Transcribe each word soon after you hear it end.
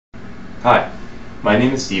Hi, my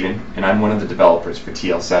name is Steven, and I'm one of the developers for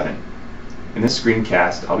TL7. In this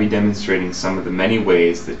screencast, I'll be demonstrating some of the many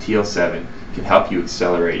ways that TL7 can help you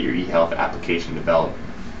accelerate your eHealth application development.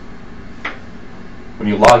 When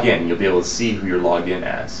you log in, you'll be able to see who you're logged in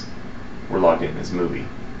as. We're logged in as Movie.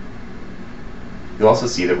 You'll also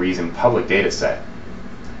see that we're using public dataset.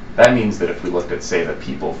 That means that if we looked at, say, the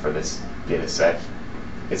people for this dataset,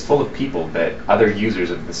 it's full of people that other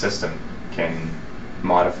users of the system can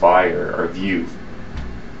modify or view.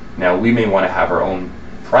 Now we may want to have our own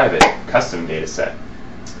private custom data set.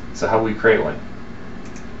 So how do we create one?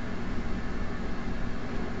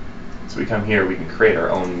 So we come here, we can create our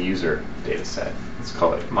own user data set. Let's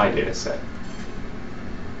call it my data set.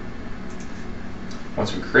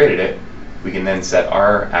 Once we've created it, we can then set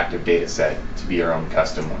our active data set to be our own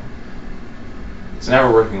custom one. So now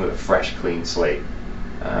we're working with a fresh, clean slate.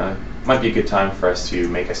 Might be a good time for us to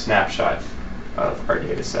make a snapshot of our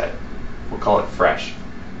data set. We'll call it fresh.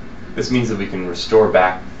 This means that we can restore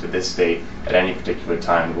back to this state at any particular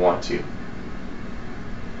time we want to.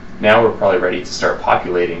 Now we're probably ready to start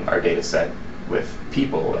populating our data set with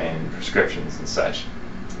people and prescriptions and such.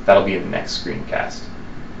 That'll be in the next screencast.